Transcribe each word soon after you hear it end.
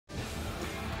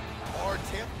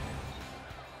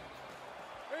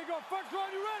And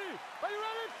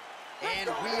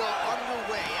we are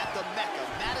underway at the Mecca,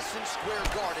 Madison Square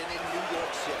Garden in New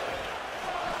York City.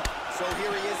 So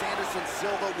here he is, Anderson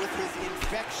Silva, with his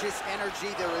infectious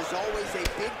energy. There is always a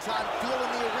big-time feel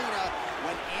in the arena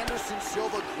when Anderson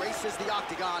Silva graces the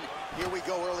octagon. Here we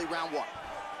go, early round one.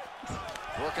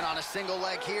 Working on a single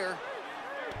leg here.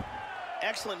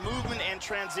 Excellent movement and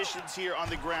transitions here on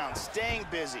the ground, staying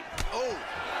busy. Oh!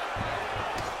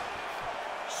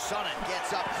 SONNEN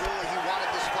gets up. Clearly, he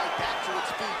wanted this fight back to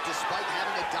its feet despite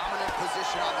having a dominant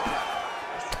position on the ground.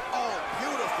 Oh,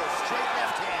 beautiful straight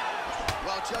left hand.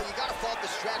 Well, Joe, you got to fault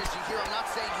the strategy here. I'm not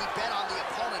saying he bet on the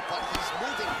opponent, but he's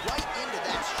moving right into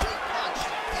that straight punch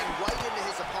and right into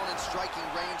his opponent's striking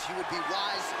range. He would be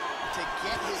wise to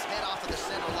get his head off of the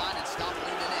center line and stop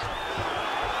leaning in.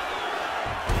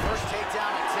 First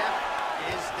takedown attempt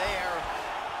is there.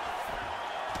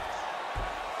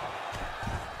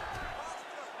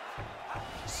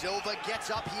 Silva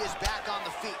gets up, he is back on the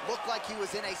feet. Looked like he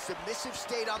was in a submissive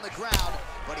state on the ground,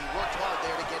 but he worked hard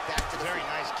there to get back to the Very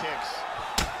feet. nice kicks.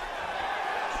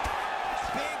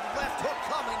 Big left hook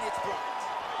coming, it's blocked.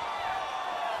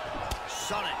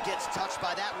 SONNEN gets touched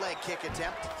by that leg kick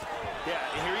attempt. Yeah,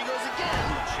 here he goes again.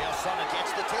 Chael Sonnen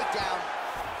gets the takedown.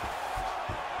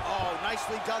 Oh,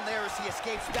 nicely done there as he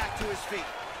escapes back to his feet.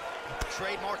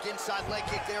 Trademark inside leg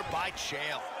kick there by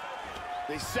Chael.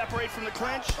 They separate from the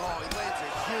clinch. Oh, he lands a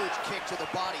huge kick to the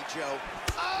body, Joe.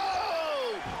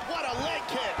 Oh, what a leg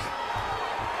kick.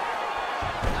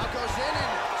 Now goes in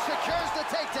and secures the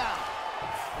takedown.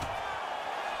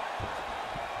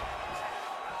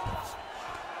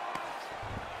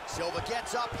 Silva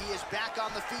gets up, he is back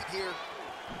on the feet here.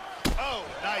 Oh,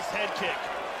 nice head kick.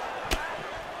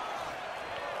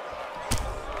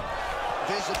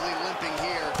 Visibly limping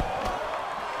here.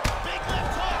 Big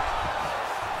left hook.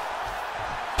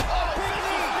 Oh, big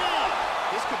knee.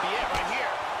 This could be it right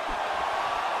here.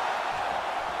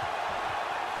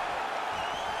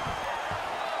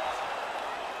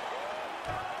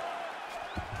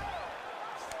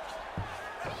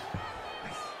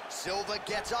 Silva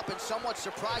gets up, and somewhat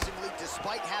surprisingly,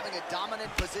 despite having a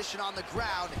dominant position on the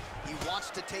ground, he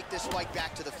wants to take this fight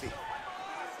back to the feet.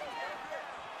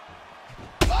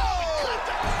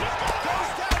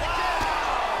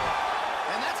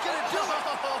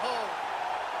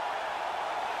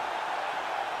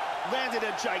 Landed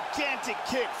a gigantic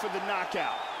kick for the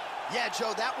knockout. Yeah,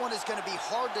 Joe, that one is going to be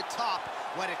hard to top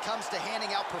when it comes to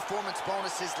handing out performance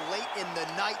bonuses late in the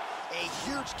night. A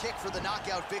huge kick for the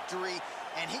knockout victory,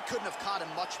 and he couldn't have caught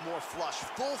him much more flush.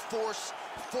 Full force,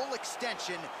 full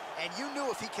extension, and you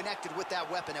knew if he connected with that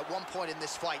weapon at one point in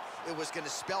this fight, it was going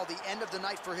to spell the end of the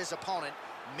night for his opponent.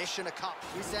 Mission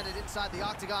accomplished. We send it inside the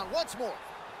octagon once more.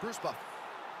 Bruce Buffer.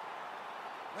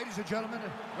 Ladies and gentlemen,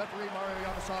 referee Mario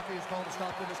Yamasaki has called a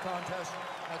stop to this contest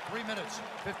at 3 minutes,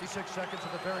 56 seconds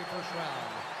of the very first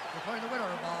round. Declaring the winner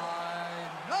by